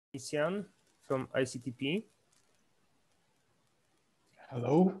Esseen from ICTP.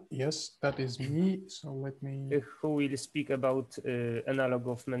 Hello, yes, that is me. So let me. Who will speak about analog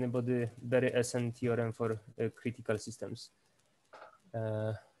of many-body Berry-Esseen theorem for critical systems.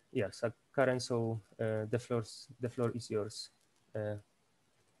 Yes, Karen. So the floor is yours.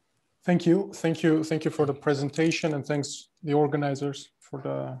 Thank you for the presentation, and thanks the organizers for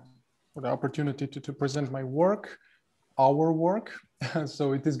the opportunity to present my work, our work.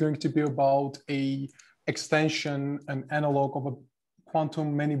 So it is going to be about a extension and analog of a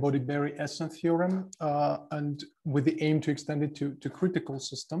quantum many-body Berry-Esseen theorem, and with the aim to extend it to critical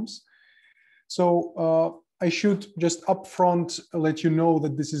systems. So I should just upfront let you know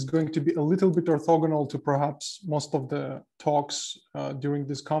that this is going to be a little bit orthogonal to perhaps most of the talks during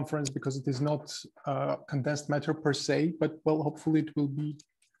this conference, because it is not condensed matter per se, but well, hopefully it will be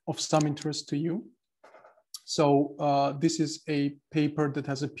of some interest to you. So this is a paper that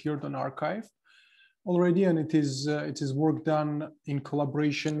has appeared on Archive already, and it is work done in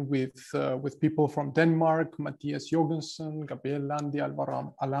collaboration with people from Denmark, Mathias Jorgensen, Gabriel Landi,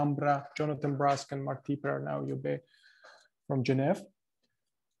 Alvaro Alhambra, Jonathan Brask, and Martí Pernau-Jobé from Genève.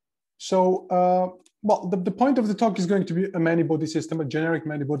 So, well, the point of the talk is going to be a many-body system, a generic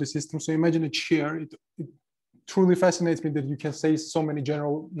many-body system. So imagine a chair. It truly fascinates me that you can say so many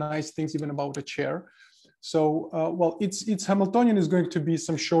general nice things even about a chair. So, well, its Hamiltonian is going to be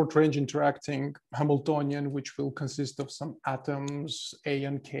some short-range interacting Hamiltonian, which will consist of some atoms, A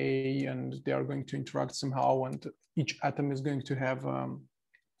and K, and they are going to interact somehow, and each atom is going to have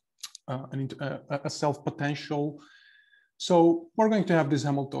a self-potential. So we're going to have this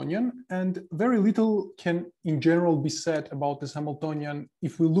Hamiltonian, and very little can in general be said about this Hamiltonian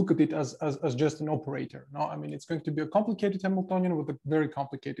if we look at it as just an operator. No, I mean, it's going to be a complicated Hamiltonian with a very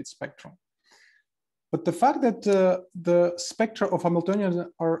complicated spectrum. But the fact that the spectra of Hamiltonians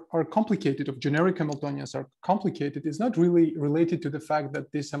are complicated, of generic Hamiltonians are complicated, is not really related to the fact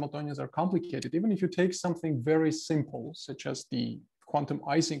that these Hamiltonians are complicated. Even if you take something very simple, such as the quantum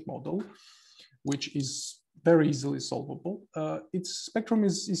Ising model, which is very easily solvable, its spectrum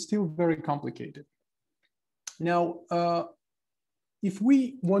is still very complicated. Now, if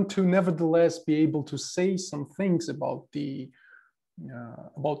we want to nevertheless be able to say some things about the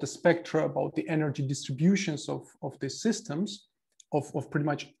spectra, about the energy distributions of the systems, of pretty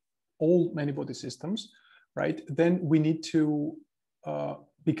much all many-body systems, right? Then we need to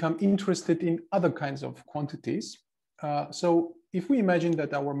become interested in other kinds of quantities. So if we imagine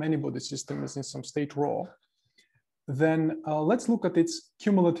that our many-body system is in some state rho, then let's look at its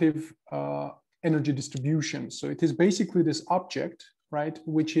cumulative energy distribution. So it is basically this object, right,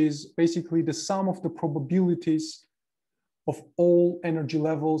 which is basically the sum of the probabilities of all energy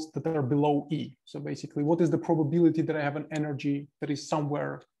levels that are below E. So basically, what is the probability that I have an energy that is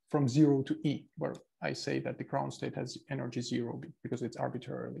somewhere from 0 to E, where I say that the ground state has energy 0 because it's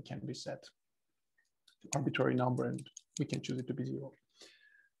arbitrarily can be set to arbitrary number, and we can choose it to be 0.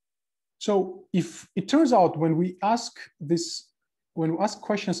 So if it turns out when we ask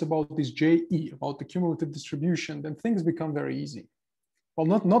questions about this JE, about the cumulative distribution, then things become very easy. Well,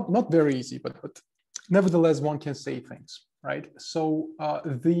 not very easy, but nevertheless, one can say things, right? So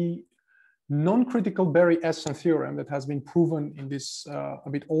the non-critical Berry-Esseen theorem that has been proven in this a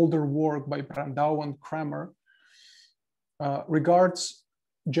bit older work by Brandau and Kramer regards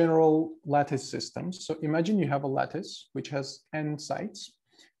general lattice systems. So imagine you have a lattice which has n sides,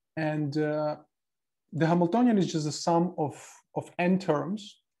 and the Hamiltonian is just the sum of n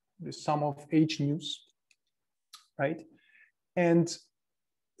terms, the sum of h nus, right? And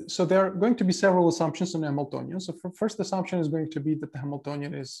so there are going to be several assumptions on the Hamiltonian. So first assumption is going to be that the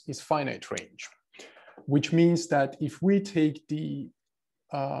Hamiltonian is finite range, which means that if we take the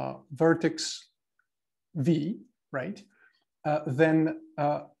vertex V, right, then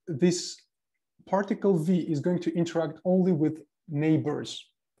this particle V is going to interact only with neighbors,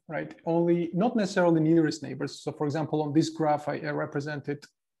 right? Only, not necessarily nearest neighbors. So for example, on this graph, I represented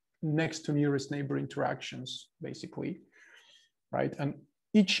next to nearest neighbor interactions, basically, right? And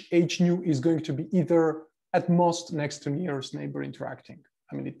each h nu is going to be either at most next to nearest neighbor interacting.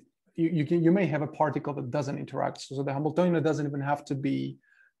 I mean, you may have a particle that doesn't interact. So the Hamiltonian doesn't even have to be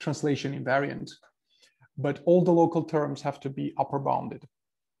translation invariant, but all the local terms have to be upper bounded.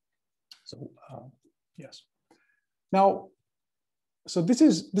 So yes. Now, so this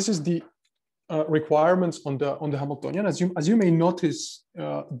is the requirements on the Hamiltonian. As you may notice,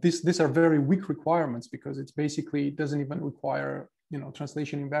 these are very weak requirements, because it's basically doesn't even require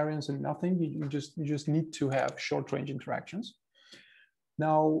translation invariance and nothing. You just need to have short range interactions.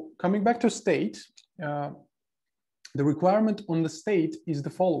 Now, coming back to state, the requirement on the state is the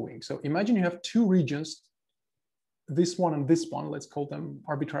following. So imagine you have two regions, this one and this one, let's call them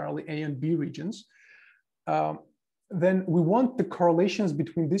arbitrarily A and B regions. Then we want the correlations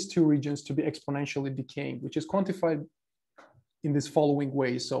between these two regions to be exponentially decaying, which is quantified in this following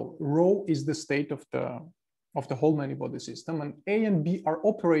way. So rho is the state of the whole many-body system, and A and B are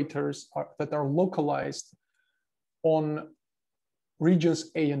operators that are localized on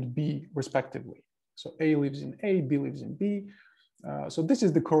regions A and B respectively. So A lives in A, B lives in B. So this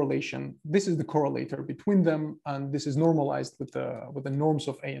is the correlation. This is the correlator between them, and this is normalized with the norms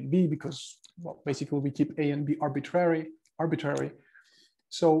of A and B because, well, basically we keep A and B arbitrary.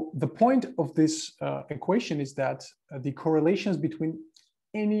 So the point of this equation is that the correlations between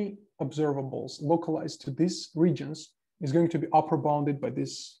any observables localized to these regions is going to be upper bounded by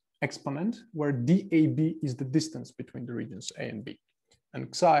this exponent, where DAB is the distance between the regions A and B, and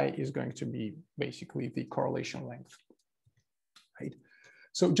Xi is going to be basically the correlation length. Right.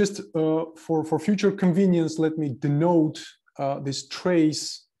 So just for future convenience, let me denote this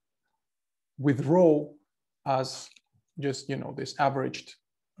trace with rho as just, you know, this averaged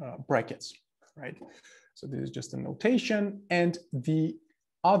brackets, right? So this is just a notation. And the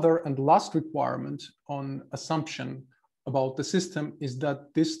other and last requirement on assumption about the system is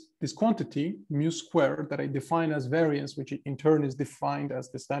that this quantity, mu squared, that I define as variance, which in turn is defined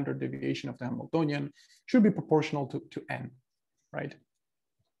as the standard deviation of the Hamiltonian, should be proportional to n. Right.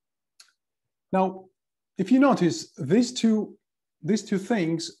 Now, if you notice, these two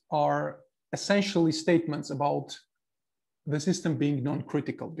things are essentially statements about the system being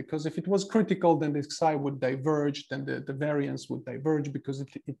non-critical, because if it was critical, then the Xi would diverge, then the variance would diverge because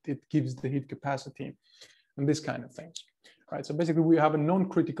it gives the heat capacity and this kind of things. Right. So basically, we have a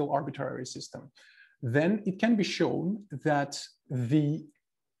non-critical arbitrary system. Then it can be shown that the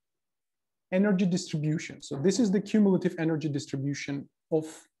energy distribution. So this is the cumulative energy distribution of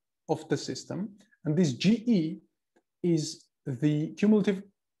the system. And this GE is the cumulative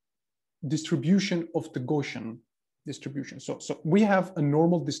distribution of the Gaussian distribution. So we have a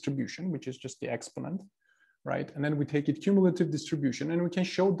normal distribution, which is just the exponent, right? And then we take it cumulative distribution, and we can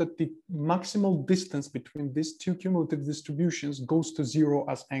show that the maximal distance between these two cumulative distributions goes to 0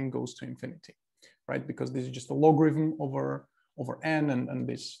 as n goes to infinity, right? Because this is just a logarithm over n, and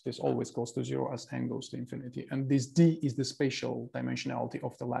this always goes to 0 as n goes to infinity. And this d is the spatial dimensionality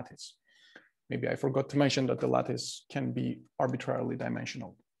of the lattice. Maybe I forgot to mention that the lattice can be arbitrarily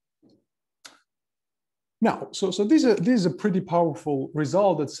dimensional. Now, so this is a pretty powerful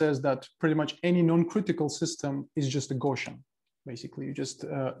result that says that pretty much any non-critical system is just a Gaussian. Basically, you just,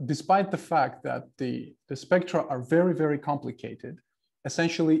 despite the fact that the spectra are very, very complicated,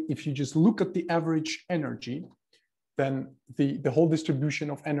 essentially, if you just look at the average energy, then the whole distribution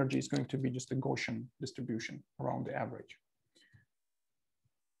of energy is going to be just a Gaussian distribution around the average.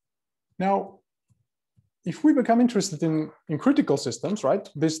 Now, if we become interested in critical systems, right?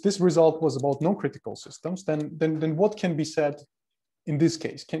 This result was about non-critical systems. Then what can be said in this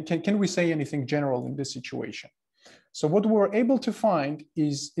case? Can we say anything general in this situation? So what we're able to find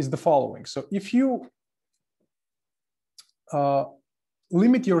is the following. So if you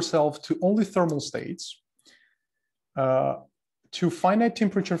limit yourself to only thermal states, to finite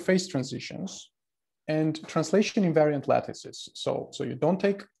temperature phase transitions, and translation invariant lattices. So you don't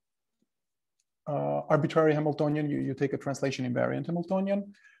take arbitrary Hamiltonian, you take a translation invariant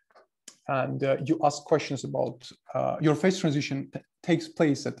Hamiltonian, and you ask questions about your phase transition takes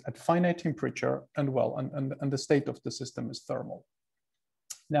place at finite temperature, and well, and the state of the system is thermal.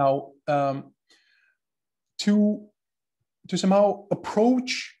 Now, to somehow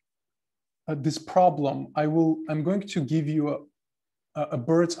approach this problem, I'm going to give you a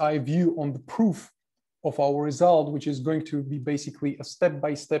bird's eye view on the proof of our result, which is going to be basically a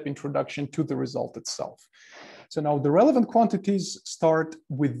step-by-step introduction to the result itself. So now the relevant quantities start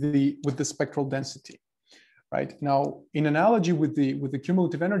with the spectral density, right? Now, in analogy with the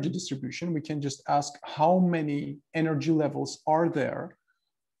cumulative energy distribution, we can just ask how many energy levels are there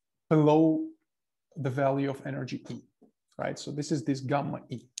below the value of energy E, right? So this is this gamma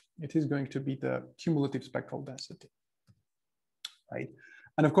E. It is going to be the cumulative spectral density, right?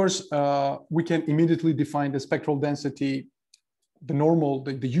 And of course, we can immediately define the spectral density,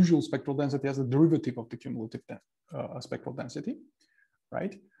 the usual spectral density, as a derivative of the cumulative spectral density,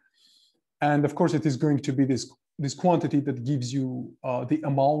 right? And of course, it is going to be this quantity that gives you the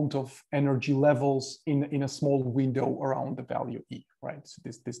amount of energy levels in a small window around the value E, right? So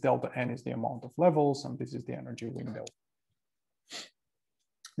this delta N is the amount of levels, and this is the energy window.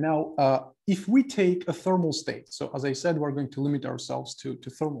 Now, if we take a thermal state, so as I said, we're going to limit ourselves to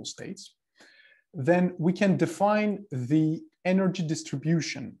thermal states. then we can define the energy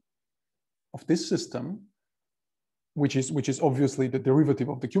distribution of this system, which is obviously the derivative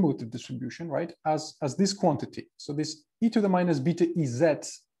of the cumulative distribution, right, as this quantity. So this e to the minus beta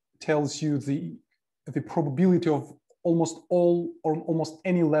ez tells you the probability of almost all or almost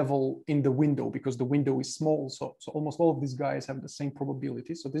any level in the window, because the window is small. So almost all of these guys have the same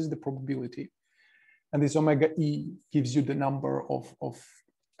probability. So this is the probability. And this omega E gives you the number of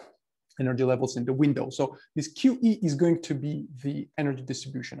energy levels in the window. So this QE is going to be the energy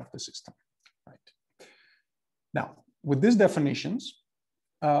distribution of the system, right? Now, with these definitions,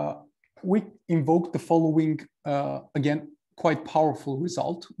 we invoke the following, again, quite powerful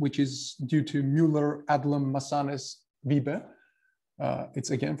result, which is due to Müller, Adlam, Massanes, Wiebe.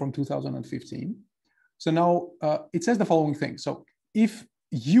 It's again from 2015. So now it says the following thing. So if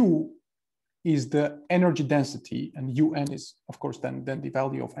U is the energy density and UN is, of course, then the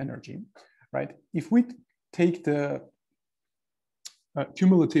value of energy, right? If we take the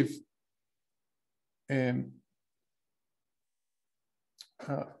cumulative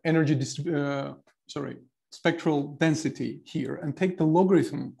spectral density here and take the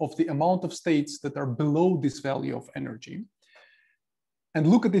logarithm of the amount of states that are below this value of energy and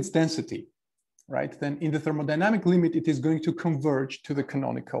look at its density, right? Then in the thermodynamic limit, it is going to converge to the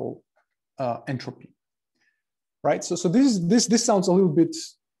canonical entropy, right? So this sounds a little bit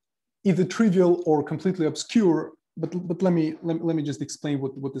either trivial or completely obscure, but let me just explain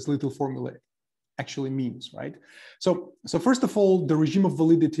what this little formula actually means, right? So first of all, the regime of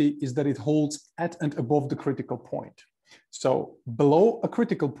validity is that it holds at and above the critical point. So below a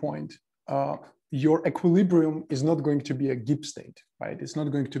critical point, your equilibrium is not going to be a Gibbs state, right? It's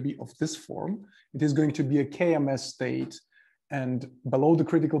not going to be of this form. It is going to be a KMS state. And below the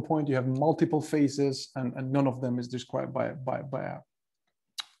critical point, you have multiple phases, and none of them is described by a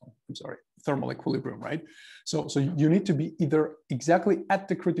thermal equilibrium, right? So you need to be either exactly at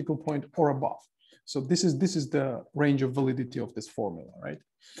the critical point or above. So this is the range of validity of this formula, right?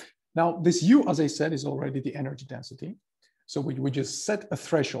 Now, this U, as I said, is already the energy density. So we just set a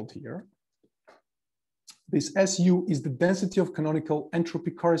threshold here. This SU is the density of canonical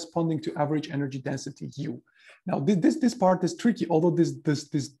entropy corresponding to average energy density U. Now, this part is tricky, although these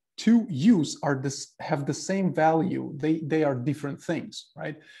two U's have the same value, they are different things,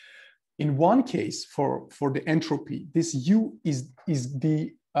 right? In one case, for the entropy, this U is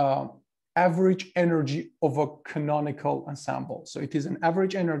the average energy of a canonical ensemble. So it is an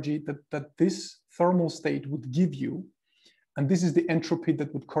average energy that this thermal state would give you. And this is the entropy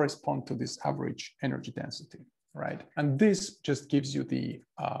that would correspond to this average energy density, right? And this just gives you the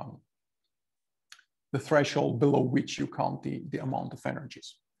threshold below which you count the amount of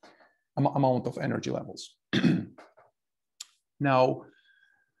energies, amount of energy levels. Now,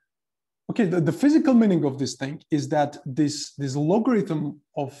 okay, the physical meaning of this thing is that this logarithm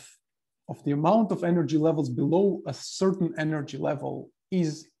of the amount of energy levels below a certain energy level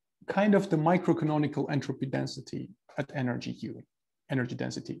is kind of the microcanonical entropy density at energy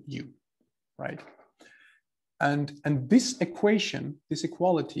density U, right? And this equation, this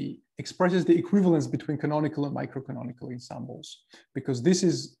equality expresses the equivalence between canonical and microcanonical ensembles, because this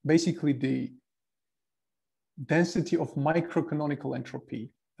is basically the density of microcanonical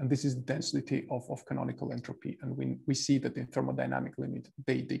entropy, and this is the density of canonical entropy. And we see that in thermodynamic limit,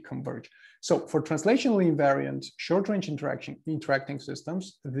 they converge. So for translationally invariant short-range interacting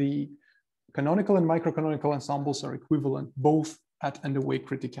systems, the canonical and microcanonical ensembles are equivalent both at and away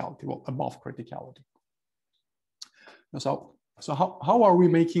criticality, well, above criticality. So how are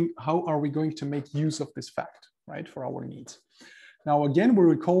we going to make use of this fact, right, for our needs? Now, again, we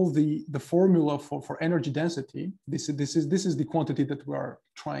recall the formula for energy density. This is the quantity that we are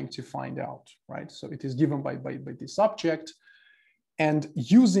trying to find out, right? So it is given by this object, and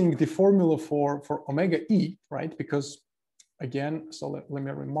using the formula for omega E, right? Because again, so let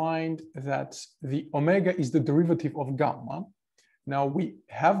me remind that the omega is the derivative of gamma. Now we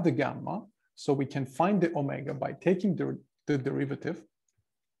have the gamma, so we can find the omega by taking the derivative,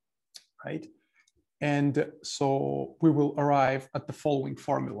 right? And so we will arrive at the following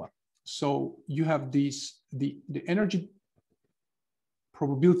formula. So you have the energy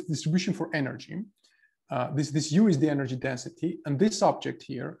probability distribution for energy. This U is the energy density, and this object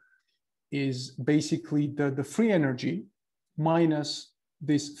here is basically the free energy minus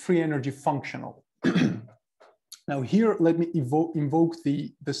this free energy functional. Now here, let me invoke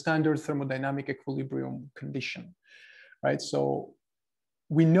the standard thermodynamic equilibrium condition, right? So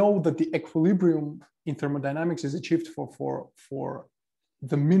we know that the equilibrium in thermodynamics is achieved for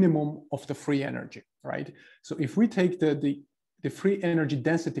the minimum of the free energy, right? So if we take the the free energy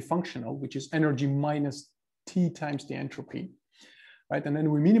density functional, which is energy minus T times the entropy, right? And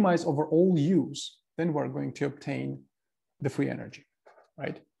then we minimize over all U's, then we're going to obtain the free energy,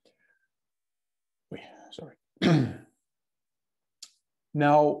 right? Wait, sorry.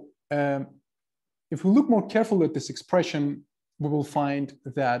 Now, if we look more carefully at this expression, we will find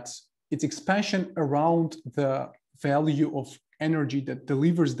that its expansion around the value of energy that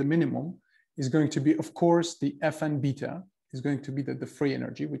delivers the minimum is going to be, of course, the Fn beta is going to be the free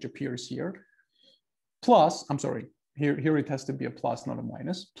energy, which appears here. Plus, I'm sorry, here it has to be a plus, not a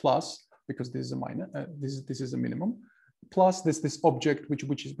minus. Plus, because this is a minus, this is a minimum. Plus this object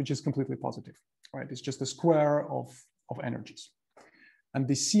which is completely positive, right? It's just the square of energies, and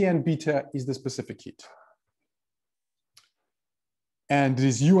the Cn beta is the specific heat, and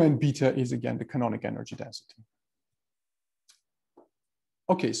this Un beta is again the canonic energy density.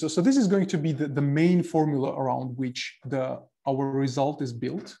 Okay, so this is going to be the main formula around which our result is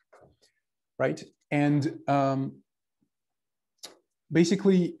built, right? And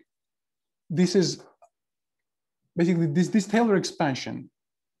basically, this Taylor expansion.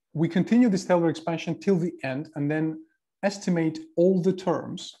 We continue this Taylor expansion till the end, and then estimate all the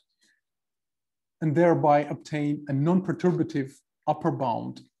terms, and thereby obtain a non-perturbative upper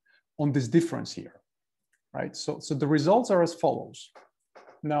bound on this difference here, right? So the results are as follows.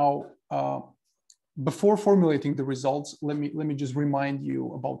 Now, before formulating the results, let me just remind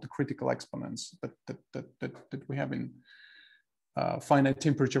you about the critical exponents that we have in finite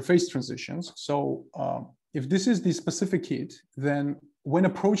temperature phase transitions. So if this is the specific heat, then when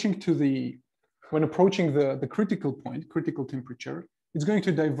approaching the critical point, critical temperature, it's going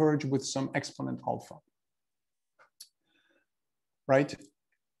to diverge with some exponent alpha, right?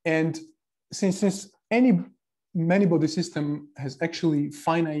 And since any many-body system has actually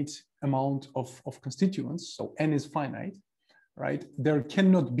finite amount of constituents, so n is finite, right? There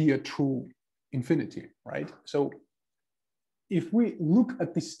cannot be a true infinity, right? So if we look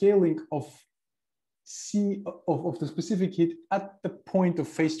at the scaling of C of the specific heat at the point of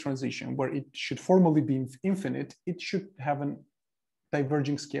phase transition, where it should formally be infinite, it should have a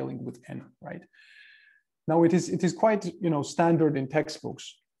diverging scaling with n, right? Now it is quite standard in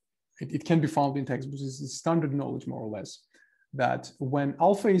textbooks. It can be found in textbooks. It's standard knowledge, more or less, that when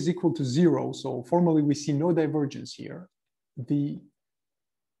alpha is equal to 0, so formally we see no divergence here, the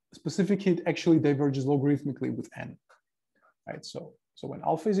specific heat actually diverges logarithmically with n, right? So when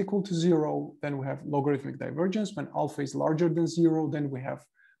alpha is equal to 0, then we have logarithmic divergence. When alpha is larger than 0, then we have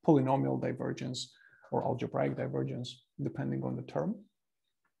polynomial divergence or algebraic divergence, depending on the term.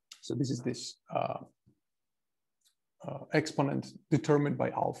 So this is this exponent determined by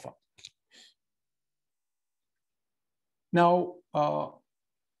alpha. Now,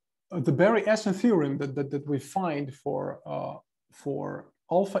 the Berry-Esseen theorem that we find for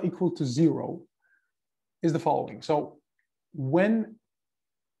alpha equal to 0 is the following. So when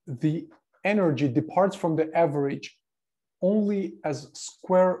the energy departs from the average only as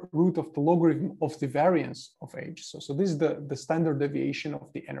square root of the logarithm of the variance of h, so this is the standard deviation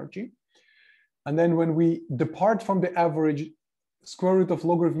of the energy. And then when we depart from the average, square root of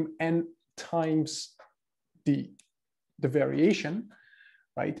logarithm n times the variation,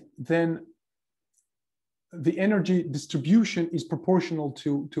 right? Then the energy distribution is proportional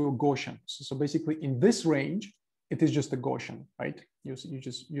to a Gaussian. So basically in this range, it is just a Gaussian, right?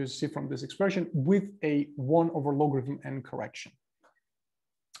 You see from this expression with a 1 over logarithm n correction.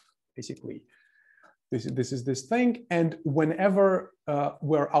 Basically, this is this thing. And whenever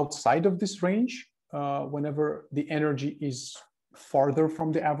we're outside of this range, whenever the energy is farther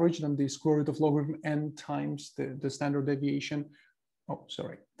from the average than the square root of logarithm n times the standard deviation,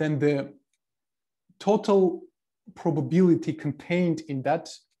 then the total probability contained in that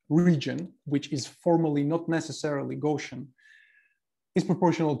region, which is formally not necessarily Gaussian, is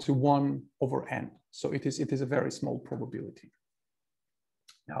proportional to 1 over n. So it is a very small probability.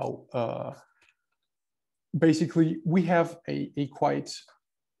 Now, basically, we have a quite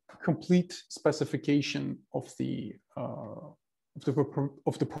complete specification of the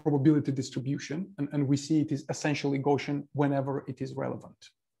probability distribution, and we see it is essentially Gaussian whenever it is relevant,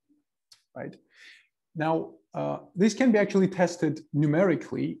 right? Now, this can be actually tested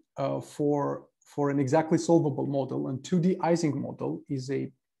numerically for an exactly solvable model, and 2D Ising model is a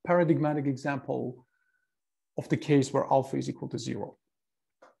paradigmatic example of the case where alpha is equal to 0,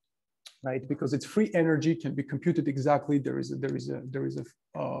 right? Because its free energy can be computed exactly. There is a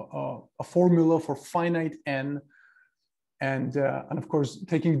formula for finite n. And of course,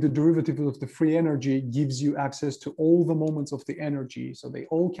 taking the derivative of the free energy gives you access to all the moments of the energy. So they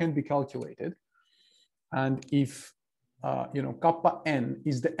all can be calculated. And if kappa n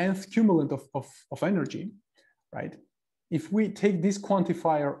is the nth cumulant of energy, right? If we take this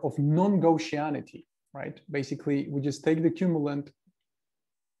quantifier of non-Gaussianity, right? Basically, we just take the cumulant,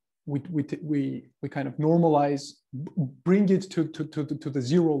 we kind of normalize, bring it to the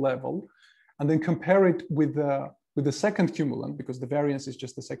zero level, and then compare it with the second cumulant, because the variance is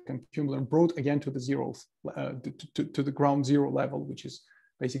just the second cumulant brought again to the zeroth, to the ground zero level, which is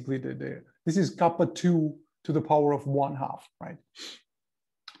basically this is kappa 2 to the power of 1/2, right?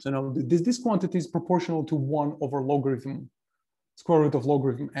 So now this quantity is proportional to 1 over logarithm, square root of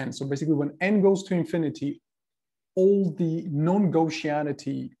logarithm n. So basically when n goes to infinity, all the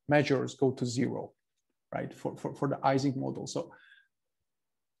non-Gaussianity measures go to 0, right? For the Ising model. So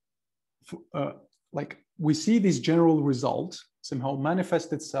like we see this general result somehow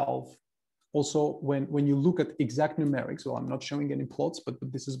manifest itself also when you look at exact numerics. So I'm not showing any plots, but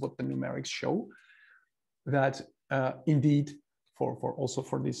this is what the numerics show, that indeed also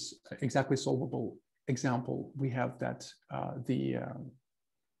for this exactly solvable example, we have that the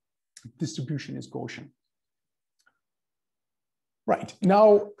distribution is Gaussian. Right,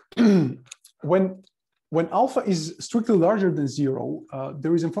 now when alpha is strictly larger than 0,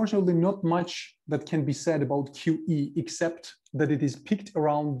 there is unfortunately not much that can be said about QE, except that it is peaked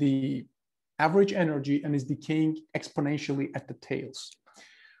around the average energy and is decaying exponentially at the tails.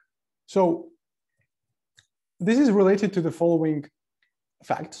 So this is related to the following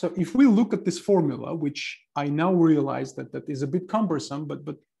fact. So if we look at this formula, which I now realize that is a bit cumbersome,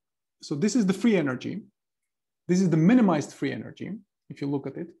 but so this is the free energy. This is the minimized free energy, if you look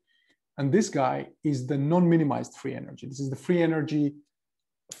at it. And this guy is the non-minimized free energy. This is the free energy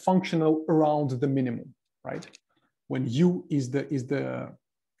functional around the minimum, right? When U is the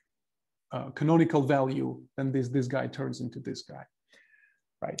canonical value, then this guy turns into this guy,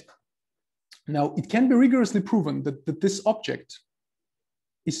 right? Now, it can be rigorously proven that this object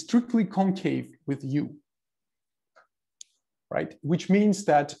is strictly concave with U, right? Which means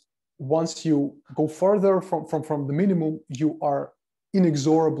that once you go further from the minimum, you are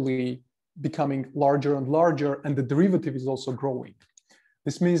inexorably becoming larger and larger, and the derivative is also growing.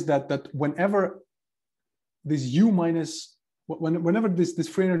 This means that whenever this U minus, whenever this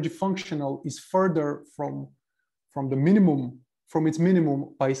free energy functional is further from the minimum, from its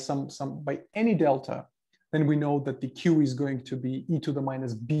minimum by by any delta, then we know that the Q is going to be e to the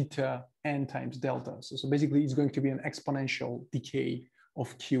minus beta n times delta. So basically it's going to be an exponential decay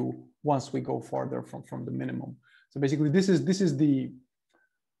of Q once we go farther from the minimum. So basically this is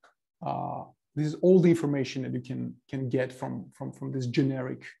all the information that you can get from this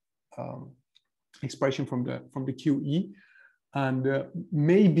generic expression from the QE, and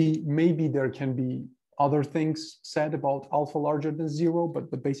maybe there can be other things said about alpha larger than 0,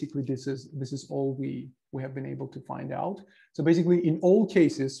 but basically this is all we have been able to find out. So basically in all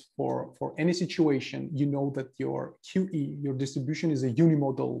cases for any situation, you know that your QE, your distribution, is a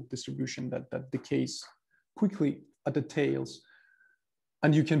unimodal distribution that decays quickly at the tails.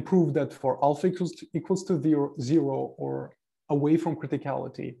 And you can prove that for alpha equals to 0 or away from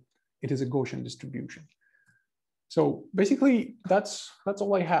criticality, it is a Gaussian distribution. So basically that's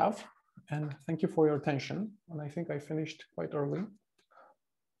all I have. And thank you for your attention. And I think I finished quite early.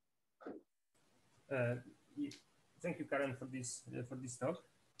 Thank you, Karen, for this talk.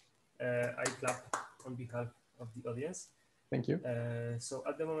 I clap on behalf of the audience. Thank you. So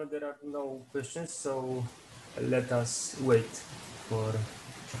at the moment there are no questions, so let us wait for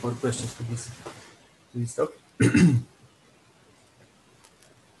questions to this talk.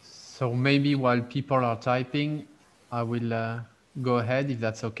 So maybe while people are typing, I will go ahead if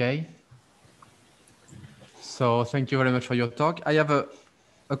that's okay. So thank you very much for your talk. I have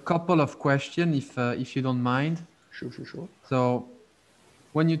a couple of questions, if you don't mind. Sure. So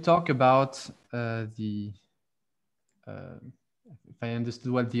when you talk about if I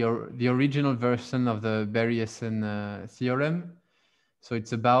understood well, the original version of the Berry-Esseen theorem, so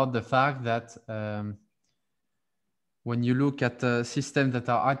it's about the fact that when you look at systems that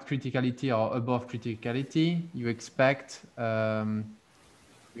are at criticality or above criticality, you expect the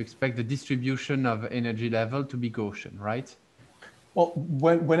distribution of energy level to be Gaussian, right? Well,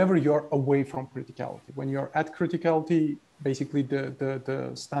 whenever you're away from criticality, when you're at criticality, basically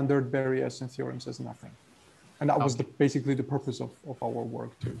the standard Berry-Esseen theorem says nothing. And that was basically the purpose of our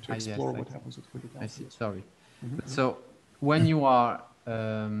work, to explore what happens with criticality. I see, sorry. So when you are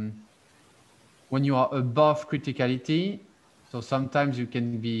above criticality, so sometimes you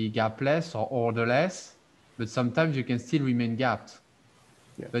can be gapless or orderless, but sometimes you can still remain gapped.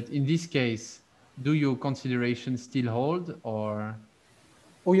 Yeah. But in this case, do your considerations still hold, or?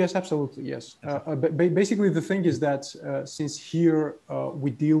 Oh yes, absolutely, yes. Basically, the thing is that since here we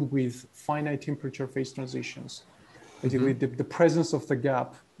deal with finite temperature phase transitions, basically the presence of the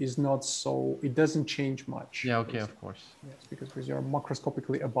gap is not so, it doesn't change much. Yeah, okay, basically. of course. Yes, because you're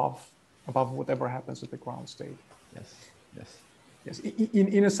macroscopically above whatever happens at the ground state. Yes, yes. Yes,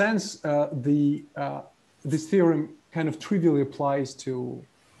 in a sense, this theorem kind of trivially applies to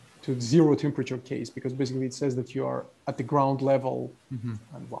zero temperature case, because basically it says that you are at the ground level,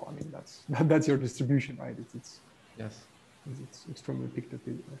 and well, I mean that's your distribution, right? It's yes, it's extremely picked at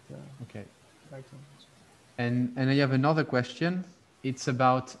okay. back zone. And I have another question. It's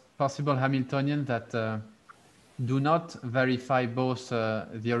about possible Hamiltonian that do not verify both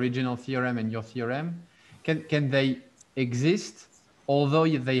the original theorem and your theorem. Can they exist, although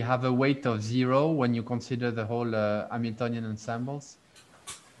they have a weight of 0 when you consider the whole Hamiltonian ensembles?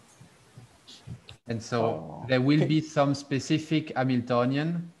 And so there will be some specific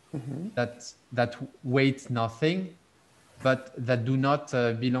Hamiltonian that weight nothing, but that do not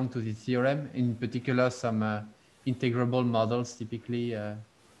belong to the theorem. In particular, some integrable models typically.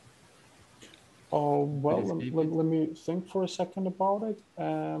 Oh, well, let me think for a second about it.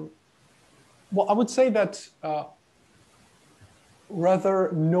 Well, I would say that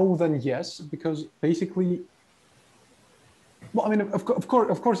rather no than yes, because basically, well, I mean, of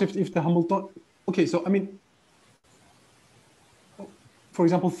course, if the Hamilton, okay, so I mean, for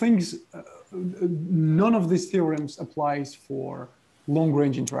example, things, none of these theorems applies for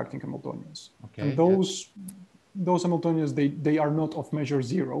long-range interacting Hamiltonians. Okay, and those Hamiltonians, they are not of measure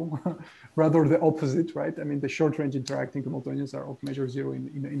 0, rather the opposite, right? I mean, the short-range interacting Hamiltonians are of measure 0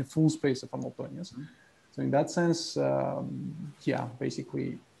 in a full space of Hamiltonians. So in that sense, yeah,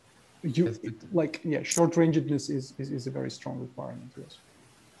 basically, short-rangedness is a very strong requirement, yes.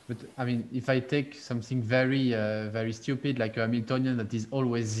 But I mean, if I take something very, very stupid, like a Hamiltonian that is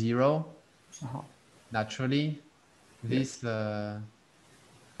always 0, naturally, this, I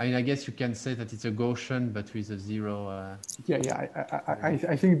mean, I guess you can say that it's a Gaussian, but with a 0.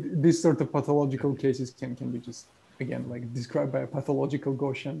 I think this sort of pathological cases can be just, again, like described by a pathological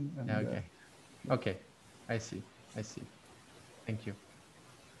Gaussian. And, yeah, okay. Okay, I see. Thank you.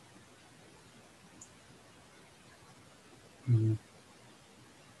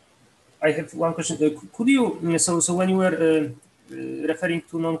 I have one question. Could you, so when you were referring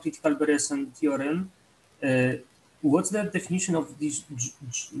to non-critical Bayesian theorem, what's the definition of this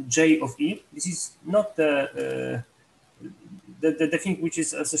J of E? This is not the thing which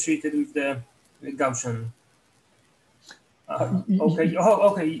is associated with the Gaussian. Okay.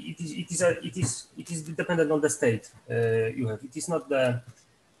 Oh, okay. It is dependent on the state you have. It is not the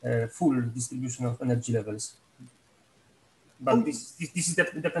full distribution of energy levels. But this is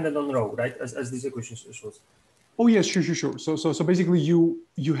dependent on rho, right? As this equation shows. Oh yes, sure. So basically,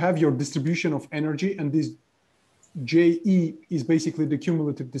 you have your distribution of energy, and this JE is basically the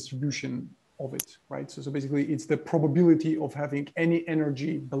cumulative distribution of it, right? So basically, it's the probability of having any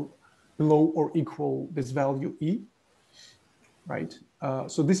energy below or equal this value E, right?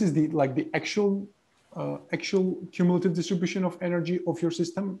 So this is the actual cumulative distribution of energy of your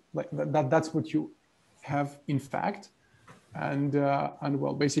system. Like that's what you have in fact. And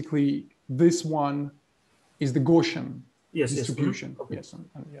well, basically, this one is the Gaussian distribution. Yes.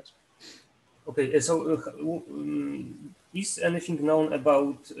 Okay. Yes. Okay. So, is anything known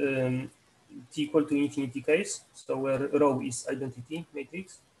about t equal to infinity case? So where rho is identity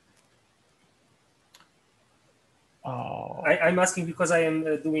matrix. I'm asking because I am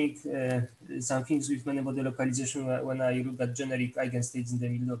doing some things with many-body localization when I look at generic eigenstates in the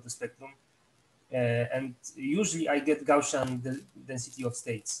middle of the spectrum. And usually I get Gaussian density of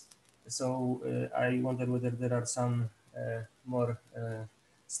states. So I wonder whether there are some more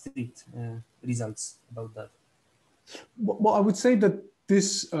strict results about that. Well, I would say that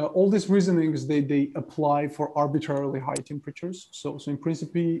all these reasonings they apply for arbitrarily high temperatures. So in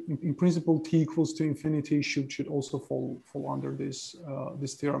principle, T equals to infinity should also fall under this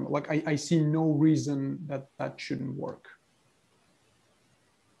theorem. Like I see no reason that shouldn't work.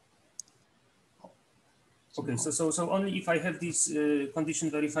 Okay, so only if I have this condition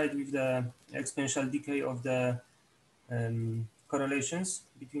verified with the exponential decay of the correlations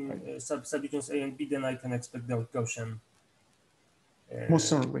between subregions A and B, then I can expect the Gaussian. Most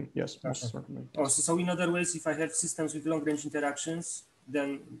certainly, yes. Most certainly. Yes. Oh, so in other ways, if I have systems with long-range interactions,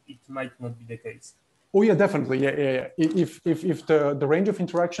 then it might not be the case. Oh yeah, definitely. Yeah. If the range of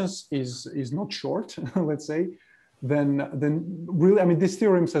interactions is not short, let's say, then really, I mean, this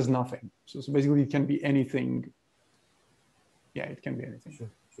theorem says nothing. So basically, it can be anything. Yeah, it can be anything. Sure.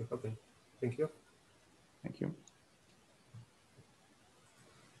 Okay. Thank you. Thank you.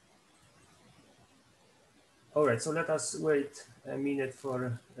 All right, so let us wait a minute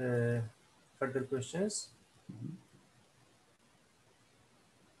for further questions.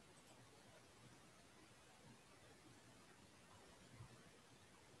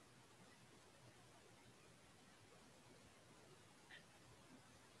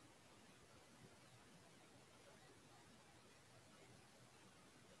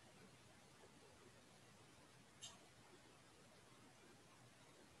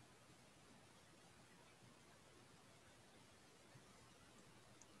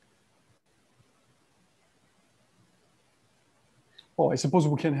 Well, I suppose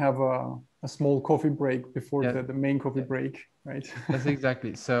we can have a small coffee break before Yeah. the main coffee break, right? That's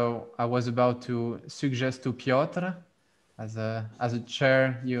exactly. So I was about to suggest to Piotr, as a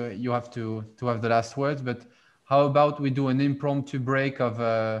chair, you have to have the last words. But how about we do an impromptu break of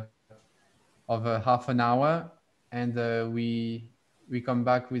half an hour, and we come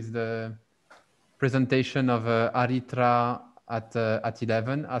back with the presentation of Aritra at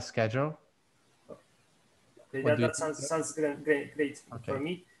 11 as scheduled. Okay, that sounds great Okay. for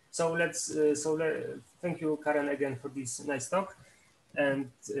me. So let's thank you, Karen, again for this nice talk. And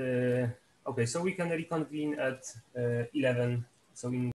okay, so we can reconvene at 11. So in